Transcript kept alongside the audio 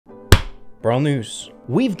Brawl news.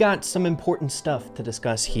 We've got some important stuff to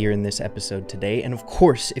discuss here in this episode today, and of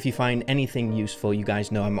course, if you find anything useful, you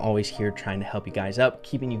guys know I'm always here trying to help you guys out,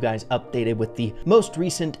 keeping you guys updated with the most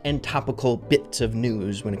recent and topical bits of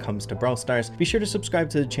news when it comes to Brawl Stars. Be sure to subscribe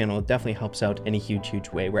to the channel. It definitely helps out in a huge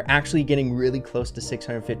way. We're actually getting really close to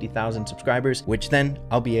 650,000 subscribers, which then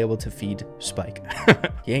I'll be able to feed Spike.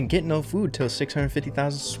 You ain't getting no food till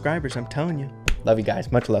 650,000 subscribers, I'm telling you. Love you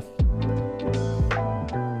guys, much love.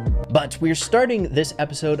 But we're starting this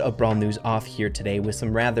episode of Brawl News off here today with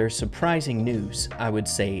some rather surprising news, I would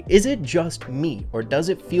say. Is it just me, or does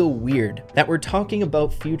it feel weird that we're talking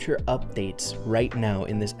about future updates right now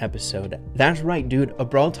in this episode? That's right, dude. A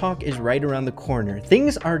Brawl Talk is right around the corner.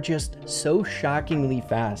 Things are just so shockingly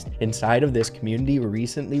fast inside of this community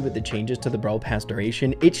recently with the changes to the Brawl Pass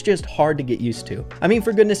duration. It's just hard to get used to. I mean,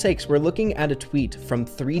 for goodness sakes, we're looking at a tweet from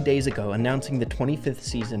 3 days ago announcing the 25th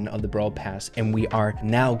season of the Brawl Pass, and we are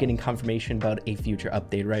now getting confirmation about a future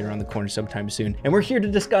update right around the corner sometime soon, and we're here to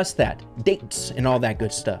discuss that, dates and all that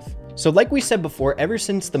good stuff. So like we said before, ever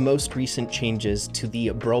since the most recent changes to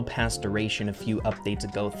the Brawl Pass duration a few updates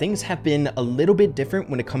ago, things have been a little bit different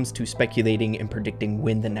when it comes to speculating and predicting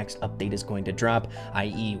when the next update is going to drop,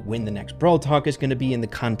 i.e. when the next Brawl Talk is going to be and the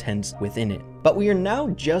contents within it. But we are now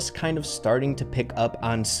just kind of starting to pick up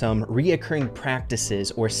on some reoccurring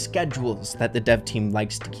practices or schedules that the dev team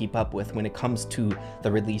likes to keep up with when it comes to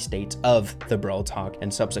the release dates of the Brawl Talk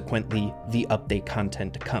and subsequently the update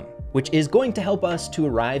content to come, which is going to help us to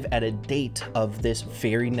arrive at a date of this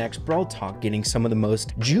very next Brawl Talk, getting some of the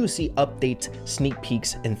most juicy updates, sneak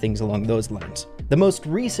peeks, and things along those lines. The most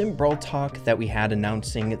recent Brawl Talk that we had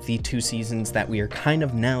announcing the 2 seasons that we are kind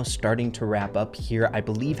of now starting to wrap up here, I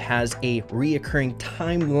believe has a reoccurring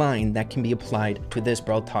timeline that can be applied to this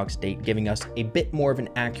Brawl Talk's date, giving us a bit more of an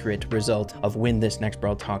accurate result of when this next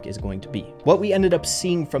Brawl Talk is going to be. What we ended up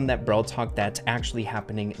seeing from that Brawl Talk that's actually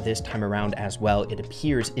happening this time around as well, it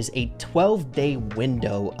appears, is a 12-day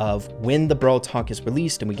window of when the Brawl Talk is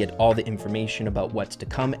released and we get all the information about what's to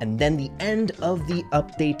come, and then the end of the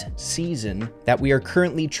update season that we are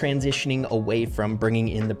currently transitioning away from, bringing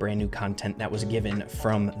in the brand new content that was given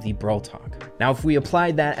from the Brawl Talk. Now, if we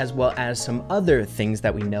apply that as well as some other things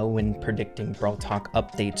that we know when predicting Brawl Talk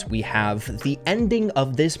updates, we have the ending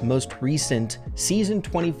of this most recent Season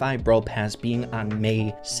 25 Brawl Pass being on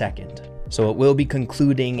May 2nd. So it will be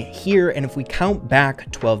concluding here, and if we count back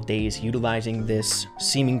 12 days utilizing this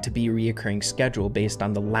seeming to be reoccurring schedule based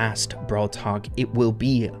on the last Brawl Talk, it will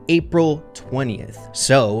be April 20th.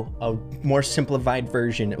 So a more simplified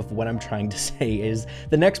version of what I'm trying to say is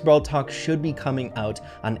the next Brawl Talk should be coming out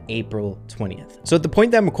on April 20th. So at the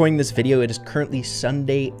point that I'm recording this video, it is currently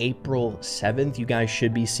Sunday, April 7th. You guys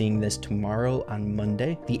should be seeing this tomorrow on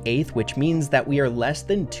Monday, the 8th, which means that we are less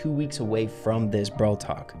than 2 weeks away from this Brawl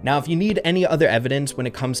Talk. Now, if you need any other evidence when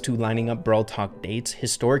it comes to lining up Brawl Talk dates,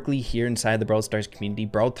 historically here inside the Brawl Stars community,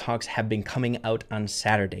 Brawl Talks have been coming out on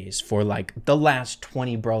Saturdays for like the last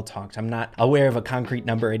 20 Brawl Talks. I'm not aware of a concrete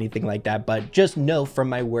number or anything like that, but just know from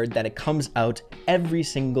my word that it comes out every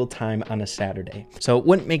single time on a Saturday. So it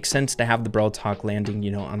wouldn't make sense to have the Brawl Talk landing,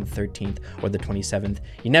 you know, on the 13th or the 27th.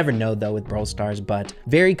 You never know though with Brawl Stars, but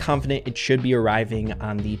very confident it should be arriving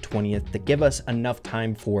on the 20th to give us enough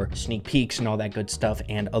time for sneak peeks and all that good stuff,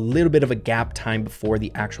 and a little bit of a gap time before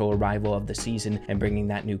the actual arrival of the season and bringing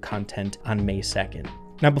that new content on May 2nd.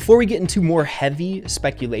 Now, before we get into more heavy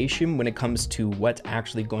speculation when it comes to what's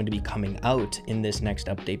actually going to be coming out in this next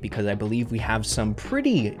update, because I believe we have some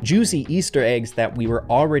pretty juicy Easter eggs that we were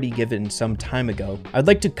already given some time ago, I'd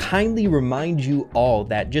like to kindly remind you all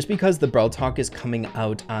that just because the Brawl Talk is coming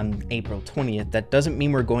out on April 20th, that doesn't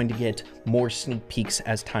mean we're going to get more sneak peeks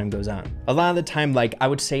as time goes on. A lot of the time, like I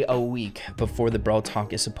would say a week before the Brawl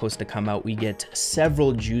Talk is supposed to come out, we get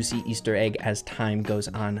several juicy Easter egg as time goes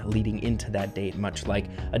on leading into that date, much like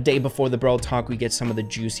a day before the Brawl Talk, we get some of the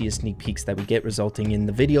juiciest sneak peeks that we get, resulting in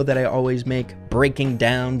the video that I always make, breaking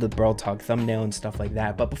down the Brawl Talk thumbnail and stuff like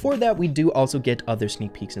that. But before that, we do also get other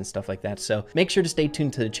sneak peeks and stuff like that. So make sure to stay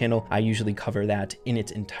tuned to the channel. I usually cover that in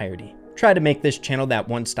its entirety. Try to make this channel that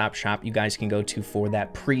one-stop shop you guys can go to for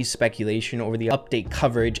that pre-speculation over the update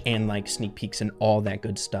coverage and like sneak peeks and all that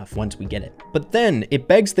good stuff once we get it. But then it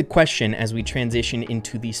begs the question as we transition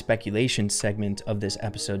into the speculation segment of this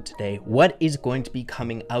episode today, what is going to be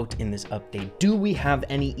coming out in this update? Do we have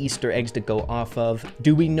any Easter eggs to go off of?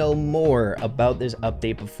 Do we know more about this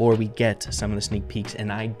update before we get some of the sneak peeks?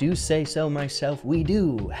 And I do say so myself, we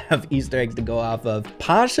do have Easter eggs to go off of,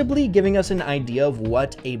 possibly giving us an idea of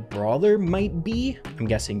what a brawler might be. I'm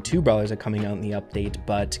guessing 2 brawlers are coming out in the update,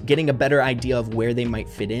 but getting a better idea of where they might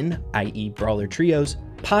fit in, i.e. brawler trios.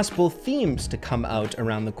 possible themes to come out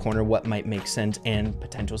around the corner, what might make sense, and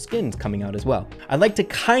potential skins coming out as well. I'd like to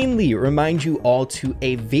kindly remind you all to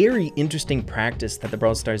a very interesting practice that the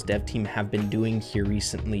Brawl Stars dev team have been doing here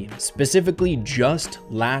recently, specifically just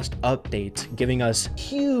last update, giving us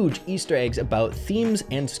huge Easter eggs about themes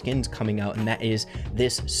and skins coming out, and that is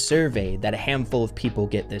this survey that a handful of people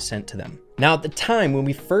get this sent to them. Now, at the time when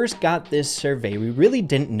we first got this survey, we really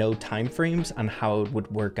didn't know timeframes on how it would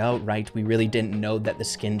work out, right? We really didn't know that the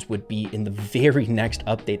skins would be in the very next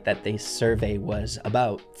update that this survey was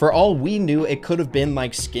about. For all we knew, it could have been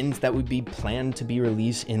like skins that would be planned to be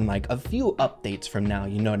released in like a few updates from now,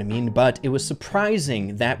 you know what I mean? But it was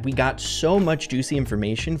surprising that we got so much juicy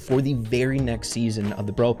information for the very next season of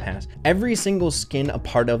the Brawl Pass. Every single skin a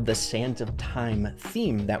part of the Sands of Time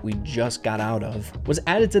theme that we just got out of was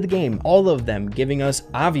added to the game. All of them giving us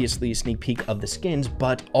obviously a sneak peek of the skins,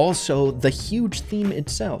 but also the huge theme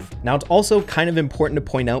itself. Now, it's also kind of important to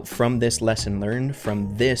point out from this lesson learned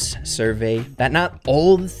from this survey that not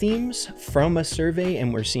all the themes from a survey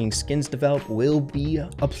and we're seeing skins develop will be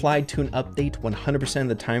applied to an update 100% of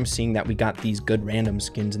the time, seeing that we got these good random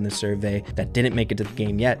skins in the survey that didn't make it to the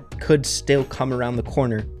game yet could still come around the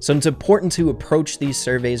corner. So it's important to approach these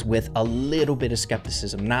surveys with a little bit of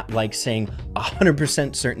skepticism, not like saying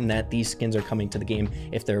 100% certain that these skins are coming to the game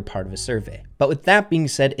if they're a part of a survey. But with that being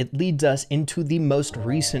said, it leads us into the most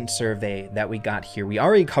recent survey that we got here. We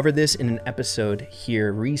already covered this in an episode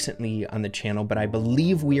here recently on the channel, but I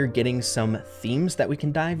believe we are getting some themes that we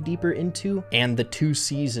can dive deeper into, and the 2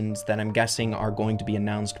 seasons that I'm guessing are going to be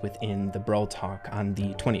announced within the Brawl Talk on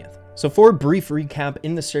the 20th. So for a brief recap,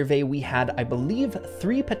 in the survey, we had, I believe,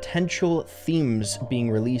 3 potential themes being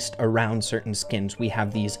released around certain skins. We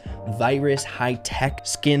have these virus high-tech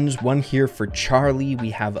skins, one here for Charlie. We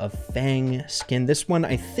have a Fang skin. This one,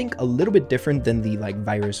 I think, a little bit different than the like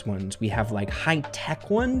virus ones. We have like high-tech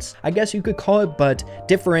ones, I guess you could call it, but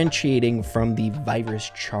differentiating from the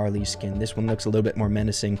virus Charlie skin. This one looks a little bit more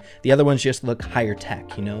menacing. The other ones just look higher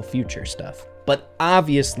tech, you know, future stuff. But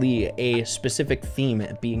obviously a specific theme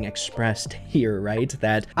being expressed here, right?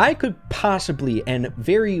 That I could possibly and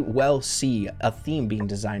very well see a theme being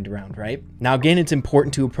designed around, right? Now, again, it's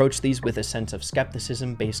important to approach these with a sense of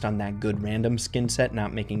skepticism based on that good random skin set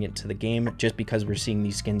not making it to the game. Just because we're seeing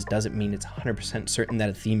these skins doesn't mean it's 100% certain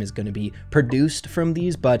that a theme is going to be produced from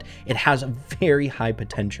these, but it has a very high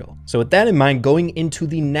potential. So with that in mind, going into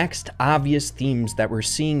the next obvious themes that we're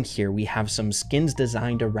seeing here, we have some skins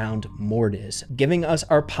designed around Mortis, giving us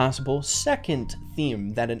our possible second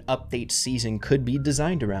theme that an update season could be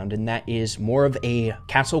designed around, and that is more of a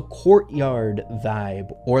castle courtyard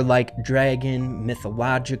vibe, or like dragon,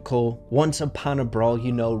 mythological, once upon a brawl,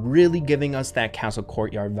 you know, really giving us that castle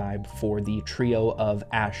courtyard vibe for the trio of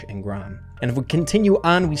Ash and Grom. And if we continue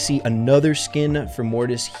on, we see another skin for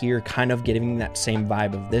Mortis here, kind of getting that same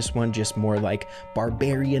vibe of this one, just more like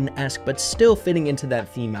barbarian-esque, but still fitting into that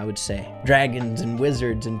theme, I would say. Dragons and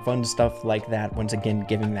wizards and fun stuff like that, once again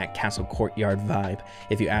giving that castle courtyard vibe,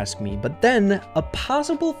 if you ask me. But then, a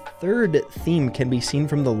possible third theme can be seen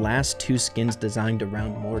from the last 2 skins designed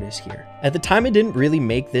around Mortis here. At the time, I didn't really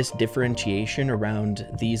make this differentiation around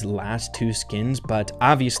these last 2 skins, but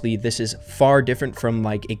obviously this is far different from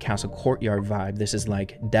like a castle courtyard vibe. This is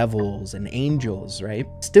like devils and angels, right?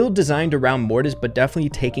 Still designed around Mortis, but definitely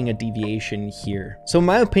taking a deviation here. So in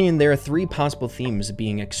my opinion, there are 3 possible themes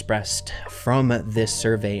being expressed from this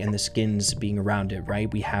survey and the skins being around it, right?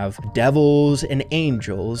 We have devils and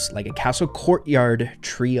angels, like a castle courtyard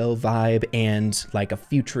trio vibe, and like a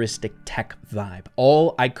futuristic tech vibe.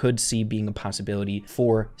 All I could see being a possibility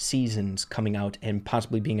for seasons coming out and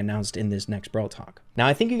possibly being announced in this next Brawl Talk. Now,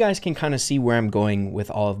 I think you guys can kind of see where I'm going with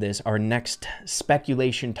all of this. Our next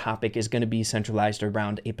speculation topic is going to be centralized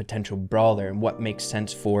around a potential brawler and what makes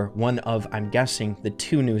sense for one of, I'm guessing, the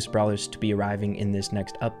 2 newest brawlers to be arriving in this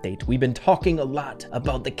next update. We've been talking a lot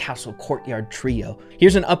about the Castle Courtyard Trio.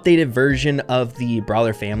 Here's an updated version of the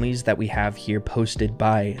brawler families that we have here, posted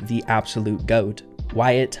by the absolute GOAT,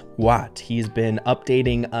 Wyatt Watt. He's been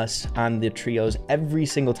updating us on the trios every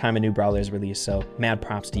single time a new brawler is released, so mad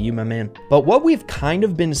props to you, my man. But what we've kind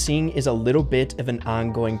of been seeing is a little bit of an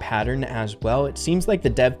ongoing pattern as well. It seems like the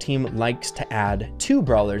dev team likes to add 2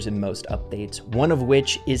 brawlers in most updates, one of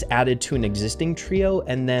which is added to an existing trio,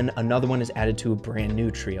 and then another one is added to a brand new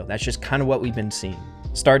trio. That's just kind of what we've been seeing.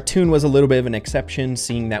 Startoon was a little bit of an exception,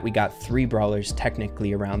 seeing that we got 3 brawlers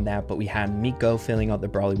technically around that, but we had Miko filling out the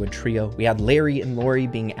Brawlywood trio. We had Larry and Lori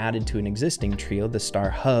being added to an existing trio, the Star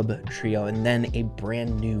Hub trio, and then a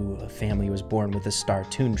brand new family was born with the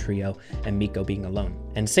Startoon trio and Miko being alone.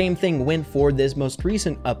 And same thing went for this most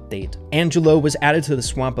recent update. Angelo was added to the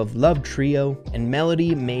Swamp of Love trio, and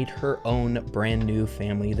Melody made her own brand new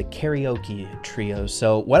family, the Karaoke trio.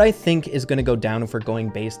 So what I think is going to go down if we're going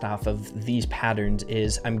based off of these patterns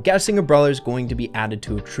is I'm guessing a brawler is going to be added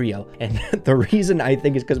to a trio. And the reason I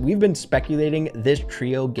think is because we've been speculating this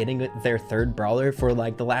trio getting their 3rd brawler for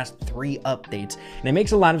like the last 3 updates. And it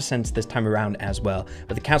makes a lot of sense this time around as well.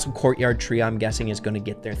 But the Castle Courtyard trio, I'm guessing, is going to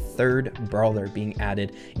get their 3rd brawler being added,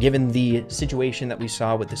 given the situation that we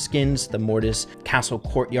saw with the skins, the Mortis Castle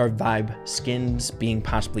Courtyard vibe skins being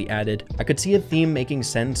possibly added. I could see a theme making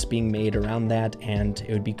sense being made around that, and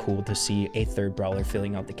it would be cool to see a 3rd brawler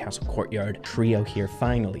filling out the Castle Courtyard trio here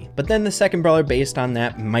finally. But then the 2nd brawler based on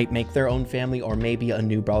that might make their own family, or maybe a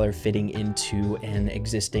new brawler fitting into an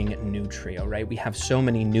existing new trio, right? We have so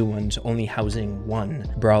many new ones only housing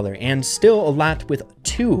 1 brawler, and still a lot with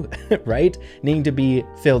 2, right, needing to be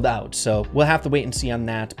filled out. So we'll have to wait and see on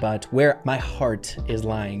that. But where my heart is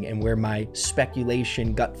lying and where my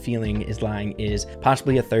speculation gut feeling is lying is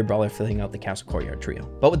possibly a 3rd brawler filling out the Castle Courtyard trio.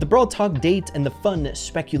 But with the Brawl Talk date and the fun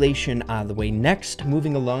speculation out of the way, next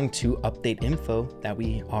moving along to update info that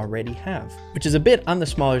we already have, which is a bit on the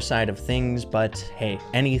smaller side of things, but hey,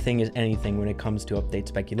 anything is anything when it comes to update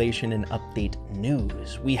speculation and update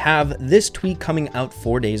news. We have this tweet coming out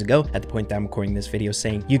 4 days ago at the point that I'm recording this video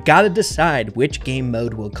saying, you gotta decide which game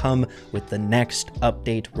mode will come with the next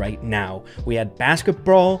update right now. We had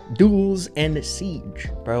basketball, duels, and siege.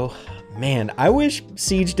 Bro, man, I wish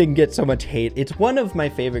Siege didn't get so much hate. It's one of my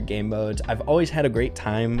favorite game modes. I've always had a great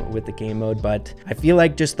time with the game mode, but I feel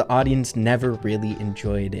like just the audience never really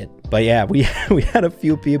enjoyed it. But yeah, we had a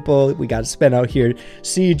few people. We got Spin out here,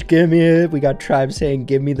 Siege, give me it. We got Tribe saying,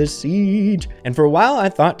 give me the Siege. And for a while, I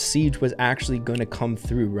thought Siege was actually going to come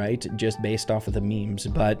through, right? Just based off of the memes.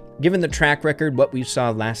 But given the track record, what we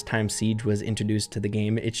saw last time Siege was introduced to the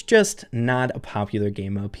game, it's just not a popular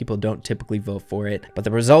game mode. People don't typically vote for it. But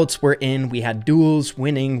the results were in. We had duels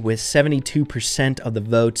winning with 72% of the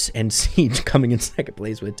votes, and Siege coming in 2nd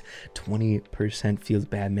place with 20%. Feels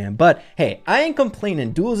bad, man. But hey, I ain't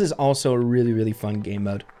complaining. Duels is also a really fun game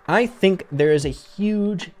mode. I think there is a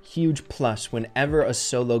huge plus whenever a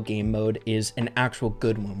solo game mode is an actual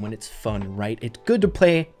good one, when it's fun, right? It's good to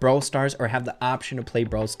play Brawl Stars or have the option to play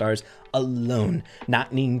Brawl Stars alone,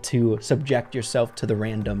 not needing to subject yourself to the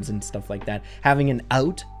randoms and stuff like that. Having an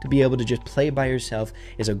out to be able to just play by yourself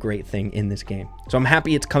is a great thing in this game. So I'm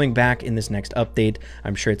happy it's coming back in this next update.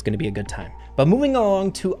 I'm sure it's going to be a good time. But moving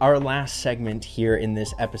along to our last segment here in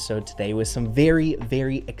this episode today with some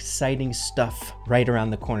very exciting stuff right around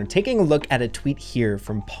the corner. Taking a look at a tweet here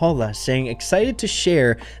from Paula saying, excited to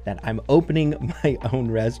share that I'm opening my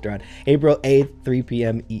own restaurant April 8th, 3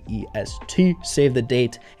 p.m. EEST. Save the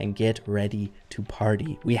date and get ready to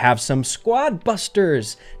party. We have some Squad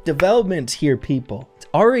Busters developments here, people. It's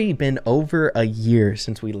already been over a year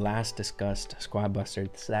since we last discussed Squad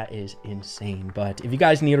Busters. That is insane. But if you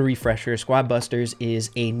guys need a refresher, Squad Busters is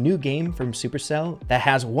a new game from Supercell that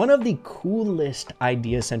has one of the coolest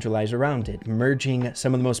ideas centralized around it, merging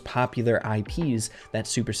some of the most popular IPs that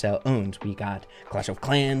Supercell owns. We got Clash of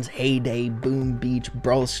Clans, Heyday, Boom Beach,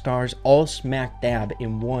 Brawl Stars, all smack dab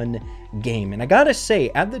in one game. And I gotta say,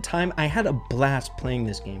 at the time, I had a blast playing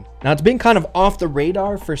this game. Now, it's been kind of off the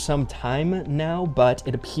radar for some time now, but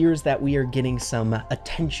it appears that we are getting some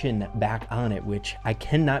attention back on it, which I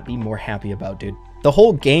cannot be more happy about, dude. The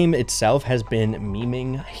whole game itself has been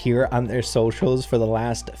memeing here on their socials for the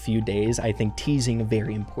last few days, I think teasing a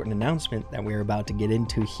very important announcement that we're about to get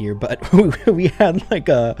into here. But we had like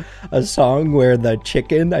a song where the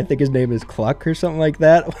chicken, I think his name is Cluck or something like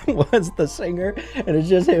that, was the singer, and it's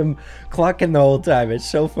just him clucking the whole time. It's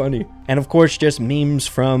so funny. And of course, just memes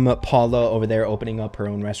from Paula over there opening up her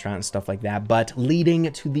own restaurant and stuff like that. But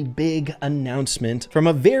leading to the big announcement from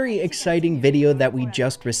a very exciting video that we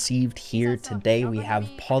just received here today, we have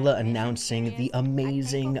Paula announcing the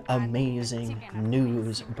amazing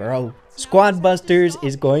news, bro. Squad Busters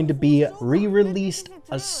is going to be re-released,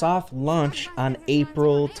 a soft launch on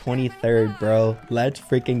April 23rd, bro. Let's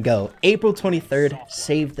freaking go. April 23rd,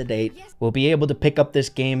 save the date. We'll be able to pick up this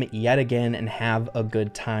game yet again and have a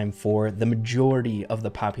good time for the majority of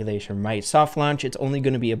the population, right? Soft launch, it's only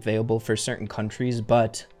going to be available for certain countries,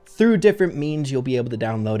 but through different means, you'll be able to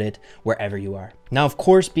download it wherever you are. Now, of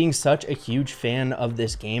course, being such a huge fan of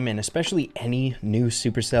this game, and especially any new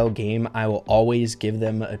Supercell game, I will always give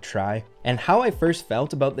them a try. And how I first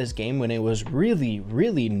felt about this game when it was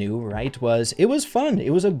really new, right, was it was fun.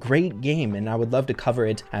 It was a great game, and I would love to cover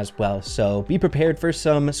it as well. So be prepared for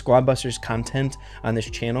some Squad Busters content on this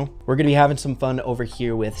channel. We're going to be having some fun over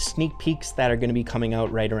here with sneak peeks that are going to be coming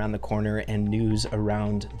out right around the corner and news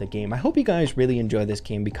around the game. I hope you guys really enjoy this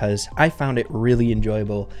game because I found it really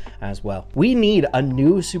enjoyable as well. We need a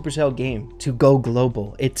new Supercell game to go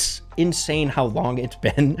global. It's insane how long it's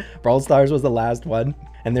been. Brawl Stars was the last one.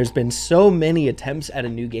 And there's been so many attempts at a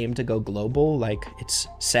new game to go global. Like, it's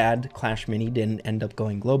sad Clash Mini didn't end up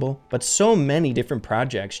going global, but so many different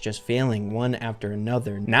projects just failing one after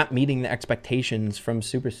another, not meeting the expectations from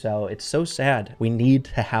Supercell. It's so sad. We need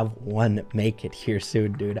to have one make it here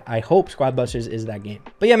soon, dude. I hope Squad Busters is that game.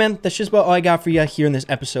 But yeah, man, that's just about all I got for you here in this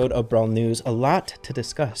episode of Brawl News. A lot to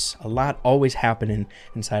discuss, a lot always happening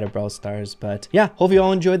inside of Brawl Stars. But yeah, hope you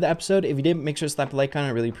all enjoyed the episode. If you did, make sure to slap a like on it.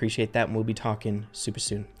 I really appreciate that. And we'll be talking super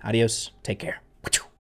soon. Adios. Take care.